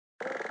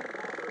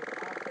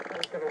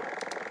to the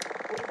left.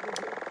 What did you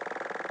hear?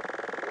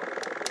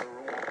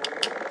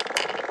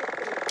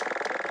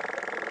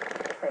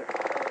 Say,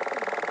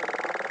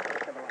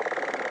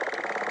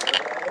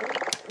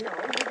 no,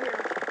 you hear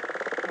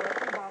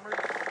Russian bombers.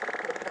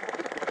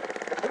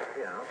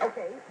 Yeah.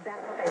 Okay,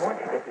 that's what they want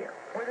you to hear.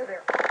 Whether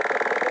they're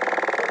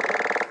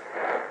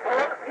or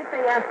if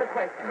they ask the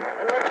question,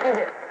 and let's do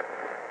this.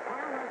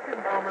 Are Russian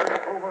bombers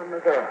over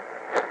Missouri?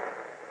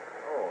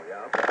 Oh,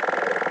 yeah.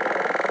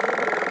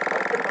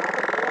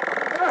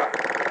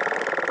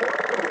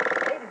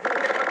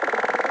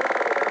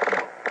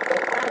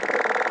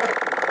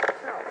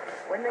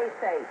 When they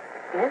say,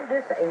 is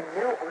this a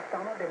new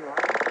Osama bin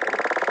Laden?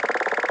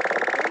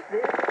 Is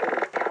this a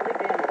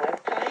Taliban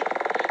website?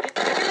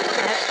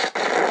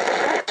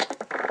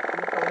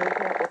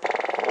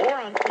 Or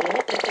on CNN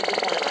if they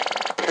just want to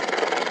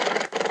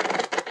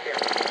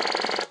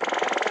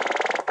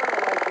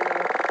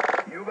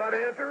You got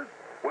answers?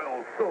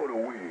 Well, so do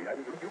we. I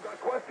mean, you got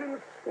questions?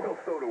 Well,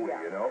 so do we,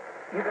 Yeah. you know?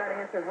 You got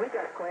answers, we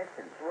got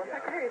questions. Well,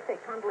 Secretary of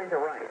State Condoleezza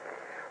Rice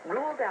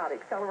ruled out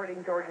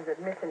accelerating Georgia's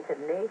admission to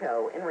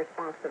NATO in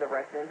response to the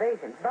Russian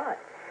invasion, but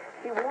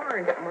she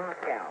warned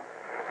Moscow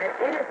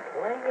that it is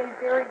playing a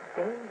very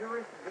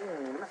dangerous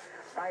game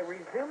by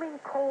resuming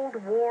Cold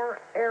War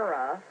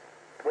era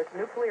with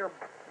nuclear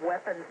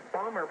weapons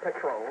bomber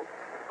patrols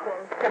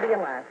close to the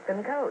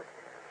Alaskan coast.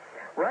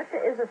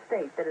 Russia is a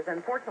state that is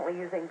unfortunately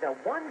using the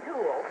one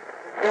tool.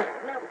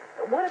 Now,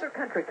 what other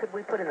country could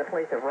we put in the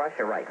place of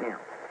Russia right now?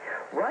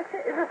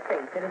 Russia is a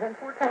state that is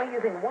unfortunately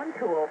using one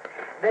tool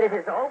that it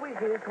has always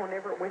used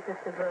whenever it wishes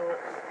to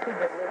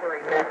deliver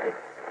a message,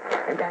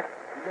 and that's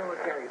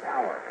military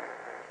power.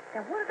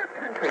 Now, what other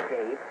country,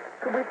 Dave,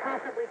 could we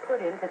possibly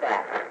put into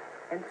that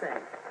and say,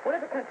 what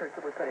other country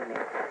could we put in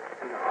there?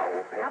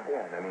 No,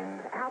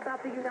 How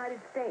about the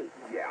United States?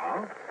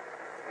 Yeah.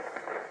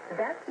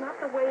 That's not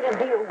the way to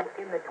deal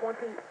in the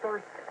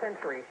 21st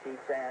century, she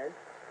says.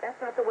 That's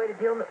not the way to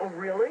deal. Oh,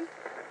 really?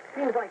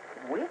 Seems like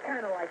we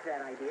kind of like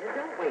that idea,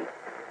 don't we?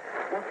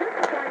 Well, since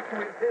the flights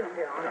resumed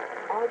on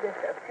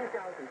August of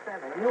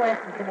 2007, U.S.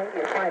 and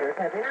Canadian fighters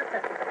have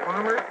intercepted the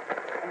bombers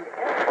and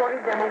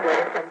escorted them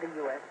away from the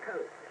U.S.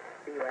 coast,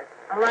 the U.S.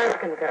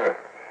 Alaskan coast.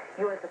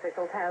 U.S.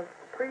 officials have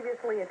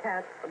previously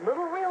attached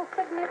little real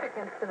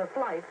significance to the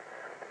flights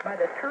by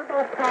the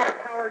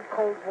turboprop-powered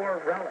Cold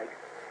War relics.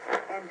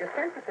 And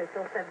defense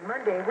officials said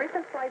Monday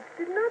recent flights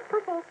did not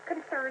provoke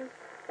concerns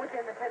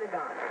within the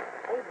Pentagon.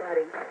 Hey,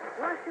 buddy,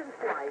 Russian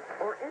flights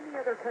or any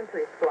other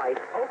country's flight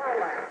over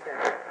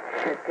Alaska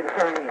should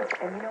concern you.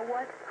 And you know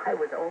what? I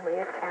was only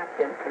a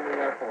captain in the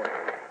Air Force,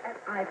 and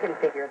I can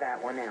figure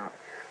that one out.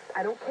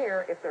 I don't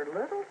care if they're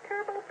little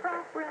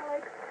turboprop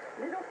relics,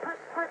 little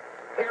putt-putt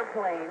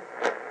airplanes.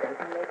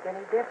 Doesn't make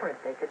any difference.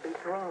 They could be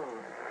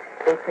drones.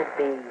 They could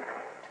be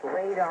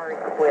radar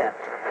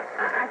equipped.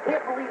 I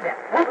can't believe that.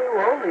 Well, they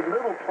were only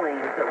little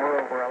planes that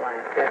were over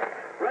Alaska.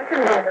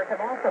 Russian bombers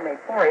have also made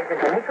forays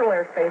into neutral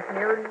airspace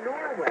near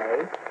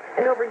Norway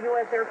and over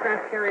U.S.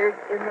 aircraft carriers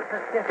in the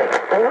Pacific.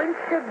 Well, when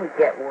should we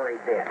get worried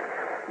then?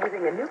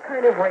 Using a new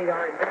kind of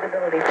radar and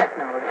visibility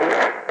technology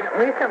that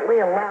recently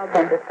allowed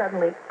them to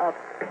suddenly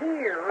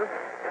appear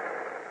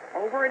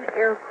over an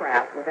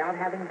aircraft without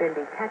having been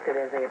detected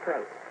as they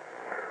approached.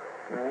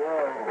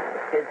 Whoa.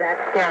 Is that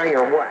scary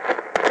or what?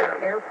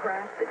 An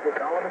aircraft that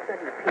just all of a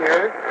sudden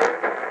appears,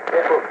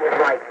 that was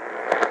like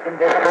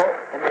invisible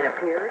and then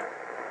appears?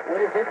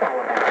 What is this all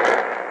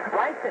about?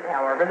 Rice said,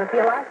 however, that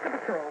the Alaska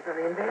patrols and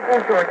the invasion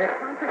of Georgia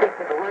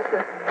contradicted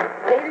Russia's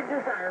stated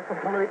desire for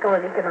political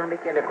and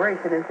economic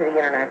integration into the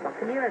international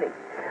community.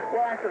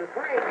 Well, after the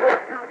break,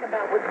 let's talk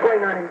about what's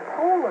going on in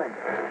Poland.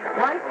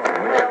 Rice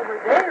went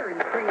over there and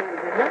created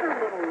another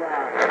little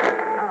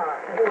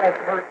U.S.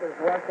 versus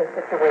Russia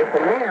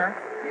situation there.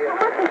 Yeah.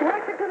 How much is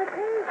Russia going to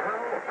take?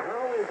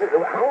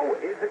 How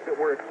is it that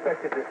we're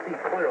expected to see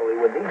clearly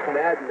when these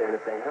madmen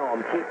at the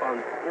helm keep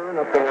on stirring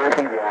up the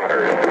murky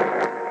waters?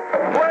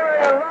 We're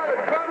in a lot of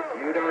trouble!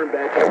 You darn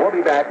betcha. We'll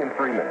be back in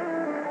 3 minutes.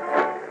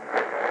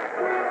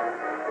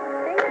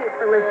 Thank you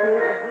for listening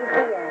to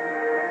GCN.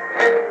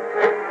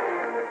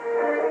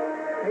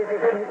 Visit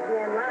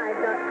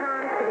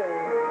GCNlive.com today.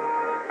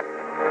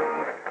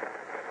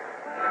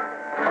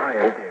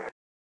 Hi,